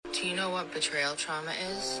Do you know what betrayal trauma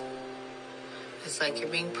is? It's like you're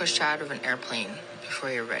being pushed out of an airplane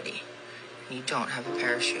before you're ready, and you don't have a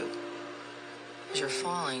parachute. As you're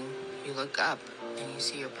falling, you look up and you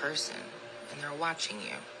see your person, and they're watching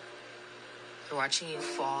you. They're watching you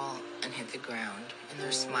fall and hit the ground, and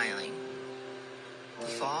they're smiling. The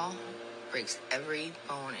fall breaks every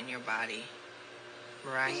bone in your body.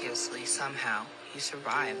 Miraculously, somehow, you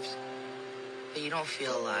survived. But you don't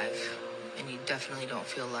feel alive, and you definitely don't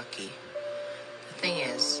feel lucky. The thing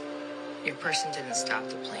is, your person didn't stop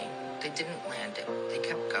the plane. They didn't land it. They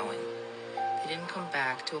kept going. They didn't come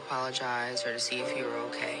back to apologize or to see if you were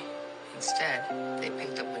okay. Instead, they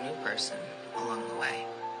picked up a new person along the way.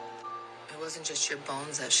 It wasn't just your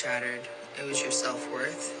bones that shattered. It was your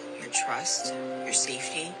self-worth, your trust, your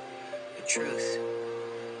safety, your truth.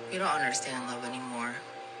 You don't understand love anymore.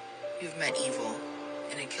 You've met evil,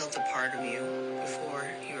 and it killed a part of you before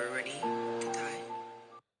you were ready to die.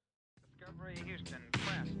 Discovery Houston,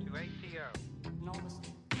 press to ATO.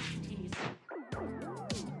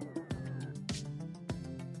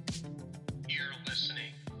 You're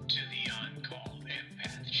listening to the On-Call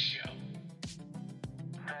Empath Show.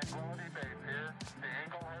 Tranquility Base here. The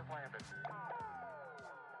Eagle has landed.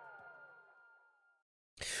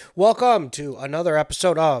 Welcome to another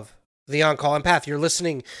episode of The On-Call Empath. You're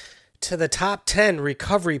listening to the top 10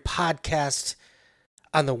 recovery podcast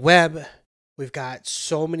on the web. We've got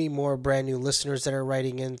so many more brand new listeners that are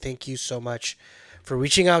writing in. Thank you so much for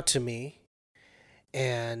reaching out to me.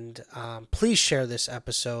 And please share this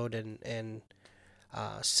episode and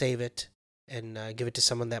save it and give it to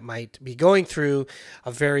someone that might be going through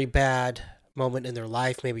a very bad moment in their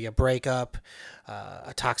life, maybe a breakup,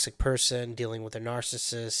 a toxic person, dealing with a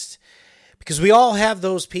narcissist. Because we all have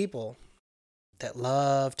those people that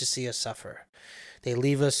love to see us suffer. They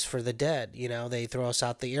leave us for the dead. You know, they throw us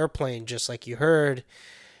out the airplane, just like you heard,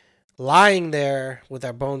 lying there with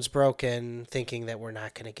our bones broken, thinking that we're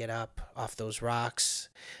not going to get up off those rocks.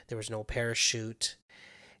 There was no parachute.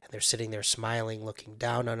 And they're sitting there smiling, looking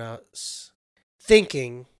down on us,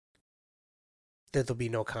 thinking that there'll be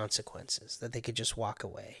no consequences, that they could just walk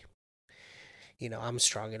away. You know, I'm a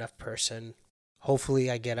strong enough person. Hopefully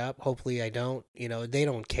I get up. Hopefully I don't. You know, they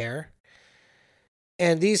don't care.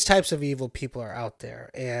 And these types of evil people are out there.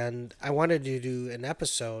 And I wanted to do an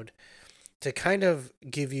episode to kind of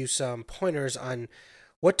give you some pointers on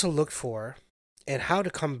what to look for and how to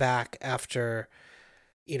come back after,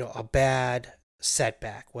 you know, a bad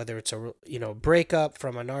setback, whether it's a, you know, breakup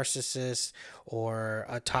from a narcissist or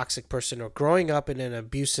a toxic person, or growing up in an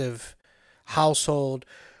abusive household,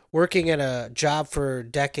 working at a job for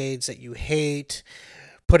decades that you hate,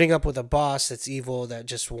 putting up with a boss that's evil, that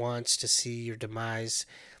just wants to see your demise.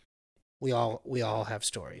 We all have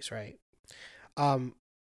stories, right?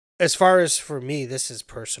 As far as for me, this is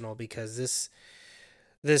personal, because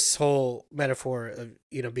this whole metaphor of,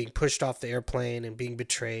 you know, being pushed off the airplane and being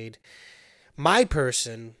betrayed, my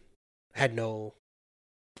person had no,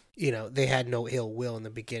 you know, they had no ill will in the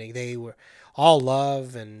beginning. They were all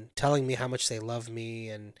love and telling me how much they love me,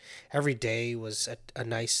 and every day was a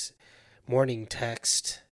nice morning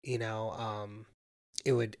text. You know,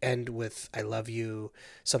 it would end with "I love you,"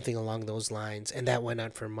 something along those lines, and that went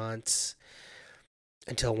on for months,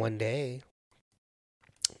 until one day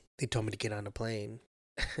they told me to get on a plane,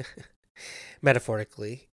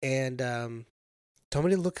 metaphorically, and told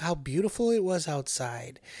me to look how beautiful it was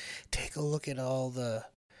outside. Take a look at all the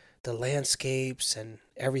landscapes and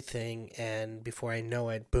everything, and before I know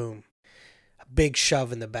it, boom, a big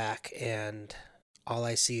shove in the back, and all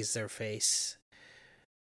I see is their face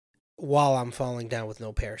while I'm falling down with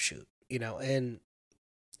no parachute, you know. And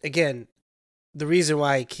again, the reason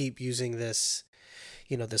why I keep using this,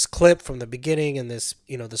 you know, this clip from the beginning and this,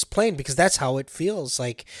 you know, this plane, because that's how it feels.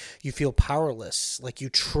 Like, you feel powerless, like you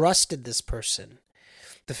trusted this person.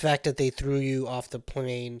 The fact that they threw you off the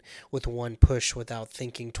plane with one push without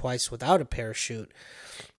thinking twice, without a parachute,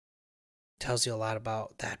 tells you a lot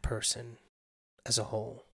about that person as a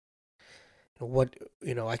whole. What,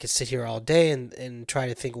 you know, I could sit here all day and try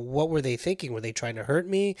to think, what were they thinking? Were they trying to hurt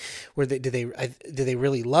me? Did they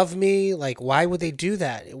really love me? Like, why would they do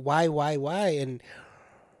that? Why? And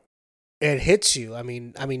it hits you. I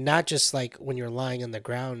mean, not just like when you're lying on the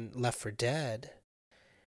ground left for dead,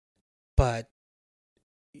 but,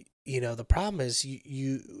 you know, the problem is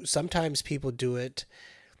you sometimes people do it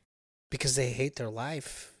because they hate their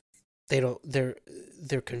life. They're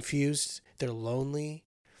confused. They're lonely.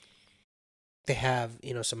 They have,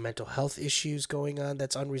 you know, some mental health issues going on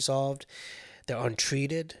that's unresolved. They're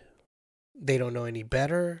untreated. They don't know any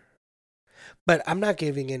better. But I'm not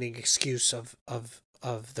giving any excuse of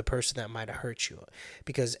of the person that might have hurt you.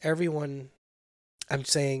 Because I'm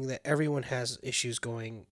saying that everyone has issues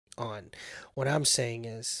going on. What I'm saying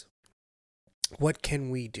is, what can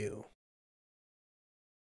we do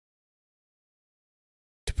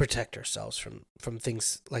to protect ourselves from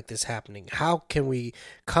things like this happening? How can we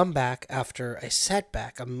come back after a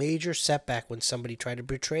setback, a major setback, when somebody tried to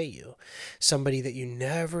betray you, somebody that you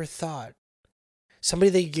never thought,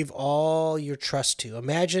 somebody that you give all your trust to?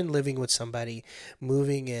 Imagine living with somebody,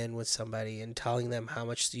 moving in with somebody, and telling them how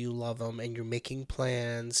much you love them, and you're making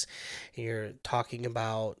plans, and you're talking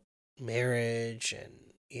about marriage, and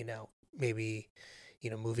maybe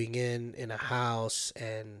moving in a house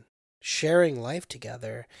and sharing life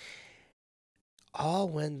together, all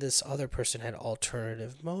when this other person had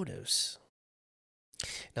alternative motives.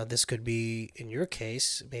 Now, this could be, in your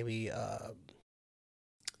case, maybe a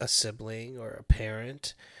sibling or a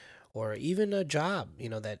parent, or even a job,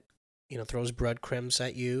 that throws breadcrumbs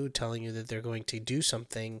at you, telling you that they're going to do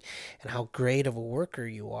something and how great of a worker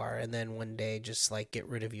you are, and then one day just like get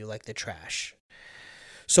rid of you like the trash.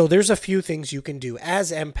 So there's a few things you can do as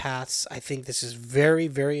empaths. I think this is very,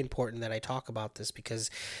 very important that I talk about this, because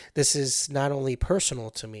this is not only personal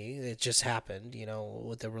to me, it just happened,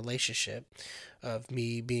 with the relationship of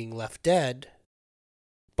me being left dead.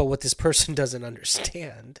 But what this person doesn't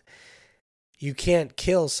understand, you can't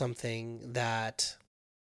kill something that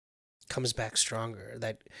comes back stronger,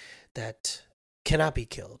 that cannot be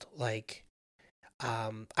killed. Like,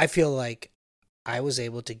 I feel like I was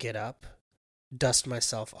able to get up, dust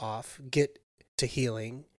myself off, get to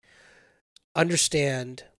healing,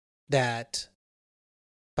 understand that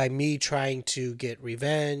by me trying to get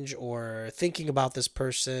revenge or thinking about this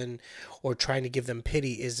person or trying to give them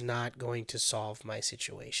pity is not going to solve my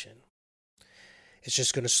situation. It's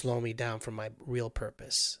just going to slow me down from my real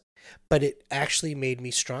purpose. But it actually made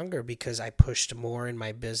me stronger, because I pushed more in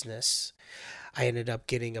my business. I ended up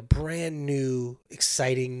getting a brand new,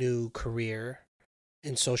 exciting new career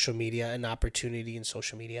in social media, an opportunity in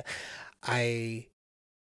social media. I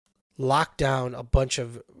locked down a bunch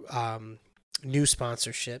of new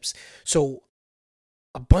sponsorships. So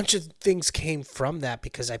a bunch of things came from that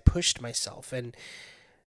because I pushed myself. And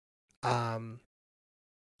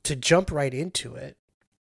to jump right into it,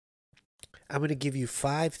 I'm going to give you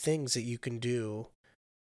 5 things that you can do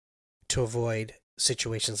to avoid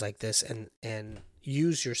situations like this, and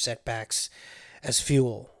use your setbacks as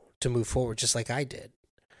fuel to move forward, just like I did.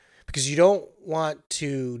 Because you don't want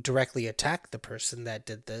to directly attack the person that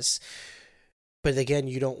did this, but again,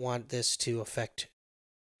 you don't want this to affect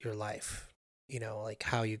your life. Like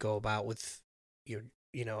how you go about with your,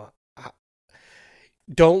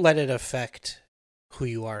 don't let it affect who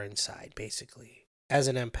you are inside, basically. As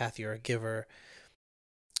an empath, you're a giver.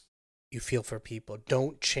 You feel for people.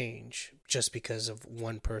 Don't change just because of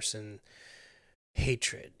one person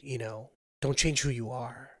hatred, Don't change who you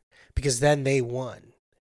are, because then they won.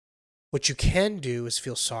 What you can do is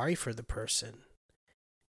feel sorry for the person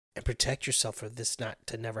and protect yourself for this not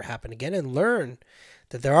to never happen again, and learn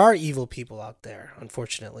that there are evil people out there,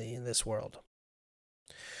 unfortunately, in this world.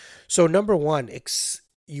 So number 1,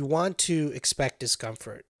 you want to expect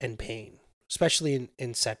discomfort and pain, especially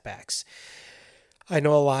in setbacks. I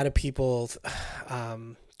know a lot of people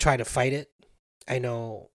try to fight it. I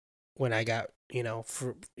know when I got,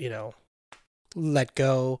 let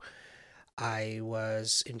go, I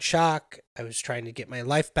was in shock. I was trying to get my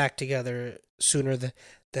life back together sooner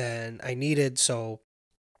than I needed, so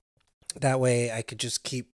that way I could just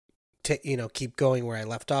keep going where I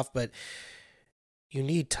left off. But you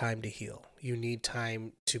need time to heal. You need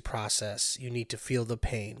time to process. You need to feel the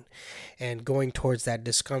pain, and going towards that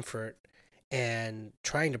discomfort and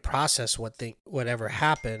trying to process whatever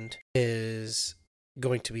happened is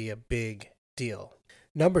going to be a big deal.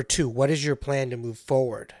 Number 2, what is your plan to move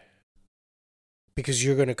forward? Because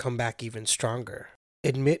you're going to come back even stronger.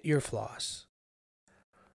 Admit your flaws.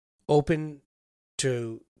 Open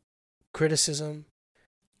to criticism.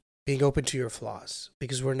 Being open to your flaws,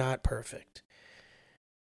 because we're not perfect.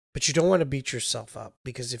 But you don't want to beat yourself up,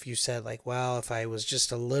 because if you said like, well, if I was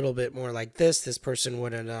just a little bit more like this person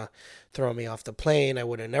wouldn't throw me off the plane. I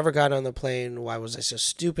would have never got on the plane. Why was I so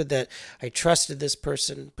stupid that I trusted this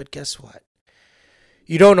person? But guess what?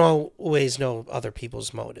 You don't always know other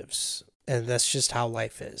people's motives, and that's just how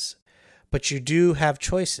life is. But you do have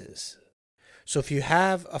choices. So if you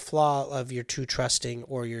have a flaw of you're too trusting,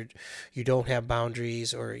 or you don't have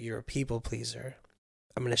boundaries, or you're a people pleaser,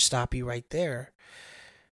 I'm going to stop you right there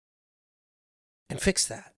and fix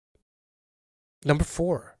that. Number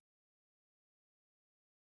 4,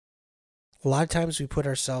 a lot of times we put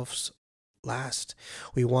ourselves last.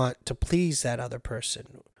 We want to please that other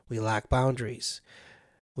person. We lack boundaries.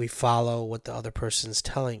 We follow what the other person's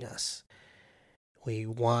telling us. We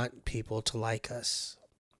want people to like us.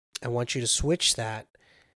 I want you to switch that,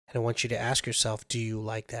 and I want you to ask yourself, do you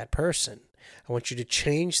like that person? I want you to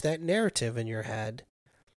change that narrative in your head.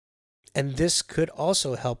 And this could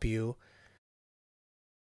also help you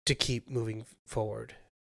to keep moving forward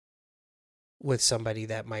with somebody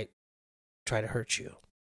that might try to hurt you.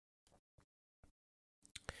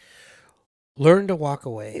 Learn to walk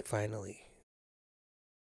away, finally.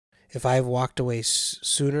 If I walked away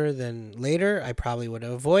sooner than later, I probably would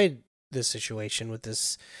avoid this situation with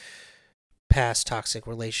this past toxic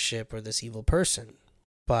relationship or this evil person.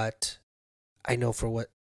 But I know for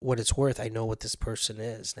what it's worth, I know what this person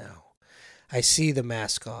is now. I see the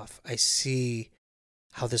mask off. I see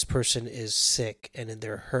how this person is sick and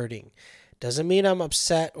they're hurting. Doesn't mean I'm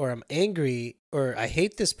upset or I'm angry or I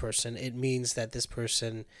hate this person. It means that this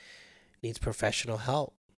person needs professional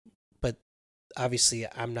help. But obviously,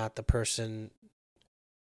 I'm not the person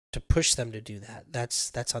to push them to do that.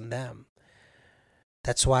 That's on them.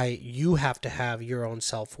 That's why you have to have your own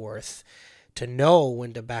self-worth to know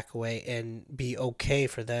when to back away and be okay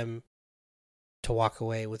for them to walk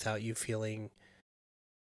away without you feeling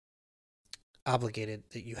obligated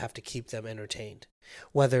that you have to keep them entertained.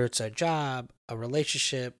 Whether it's a job, a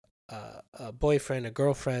relationship, a boyfriend, a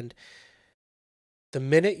girlfriend, the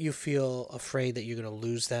minute you feel afraid that you're going to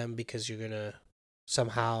lose them because you're going to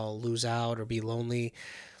somehow lose out or be lonely,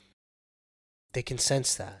 they can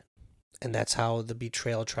sense that. And that's how the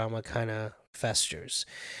betrayal trauma kind of festers.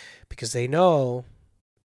 Because they know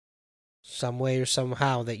some way or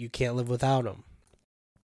somehow that you can't live without them.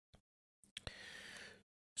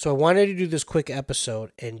 So I wanted to do this quick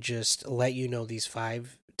episode and just let you know these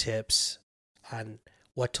 5 tips on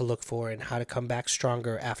what to look for and how to come back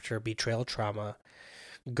stronger after betrayal trauma.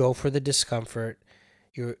 Go for the discomfort.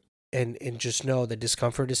 And just know that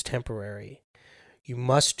discomfort is temporary. You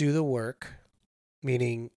must do the work,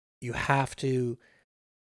 meaning you have to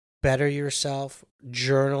better yourself,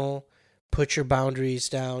 journal, put your boundaries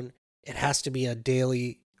down. It has to be a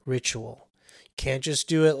daily ritual. You can't just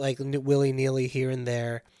do it like willy-nilly here and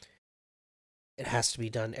there. It has to be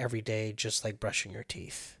done every day, just like brushing your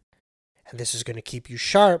teeth. And this is going to keep you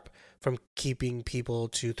sharp from keeping people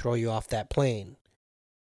to throw you off that plane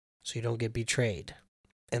so you don't get betrayed.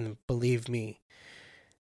 And believe me,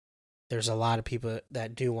 there's a lot of people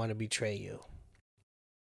that do want to betray you.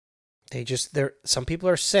 Some people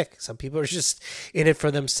are sick. Some people are just in it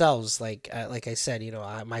for themselves. Like I said,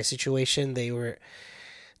 my situation, they were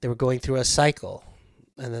going through a cycle,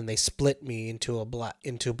 and then they split me into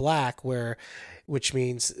black, which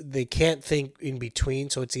means they can't think in between.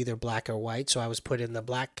 So it's either black or white. So I was put in the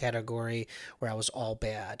black category where I was all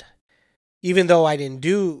bad, even though I didn't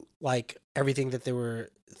do like everything that they were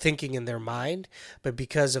thinking in their mind, but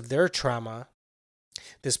because of their trauma,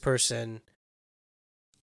 this person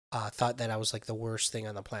thought that I was like the worst thing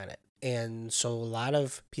on the planet. And so a lot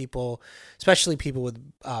of people, especially people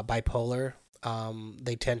with bipolar,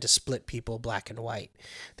 they tend to split people black and white.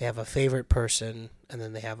 They have a favorite person, and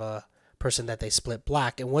then they have a person that they split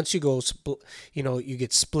black. And once you go, you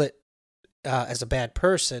get split as a bad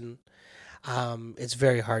person, it's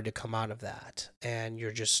very hard to come out of that. And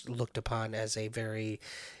you're just looked upon as a very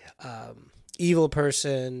evil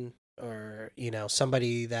person, or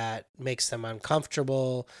somebody that makes them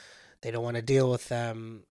uncomfortable. They don't want to deal with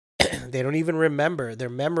them. They don't even remember. Their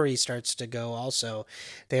memory starts to go also.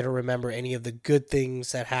 They don't remember any of the good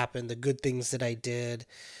things that happened, the good things that I did,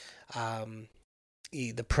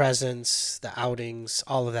 the presents, the outings,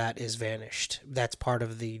 all of that is vanished. That's part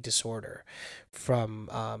of the disorder from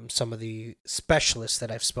some of the specialists that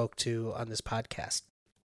I've spoke to on this podcast.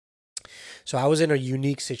 So I was in a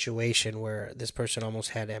unique situation where this person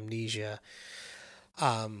almost had amnesia,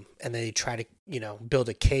 and they try to, build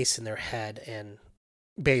a case in their head, and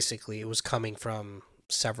basically it was coming from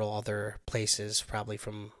several other places, probably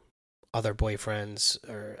from other boyfriends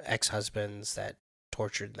or ex-husbands that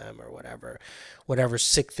tortured them or whatever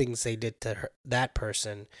sick things they did to that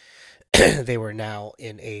person. They were now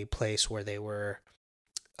in a place where they were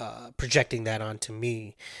projecting that onto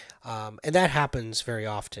me. And that happens very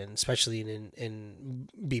often, especially in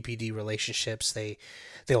BPD relationships.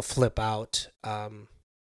 They'll flip out, and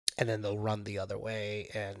then they'll run the other way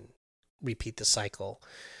and repeat the cycle.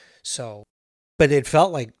 So, but it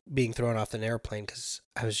felt like being thrown off an airplane, because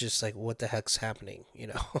I was just like, what the heck's happening?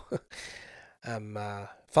 I'm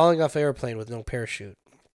falling off an airplane with no parachute.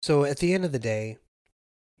 So at the end of the day,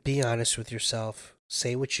 be honest with yourself,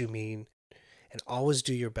 say what you mean, and always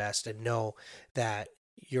do your best, and know that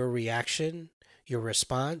your reaction, your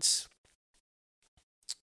response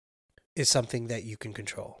is something that you can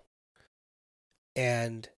control.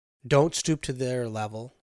 And don't stoop to their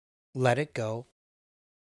level. Let it go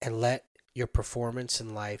and let your performance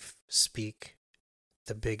in life speak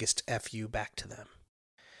the biggest FU back to them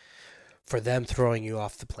for them throwing you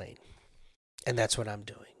off the plane. And that's what I'm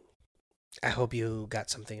doing. I hope you got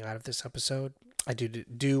something out of this episode. I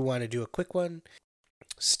do want to do a quick one.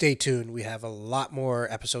 Stay tuned. We have a lot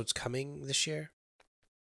more episodes coming this year.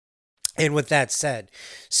 And with that said,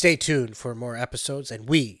 stay tuned for more episodes, and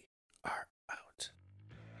we are out.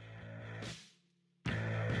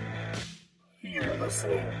 You're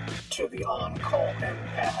listening to the On Call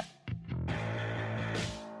Empath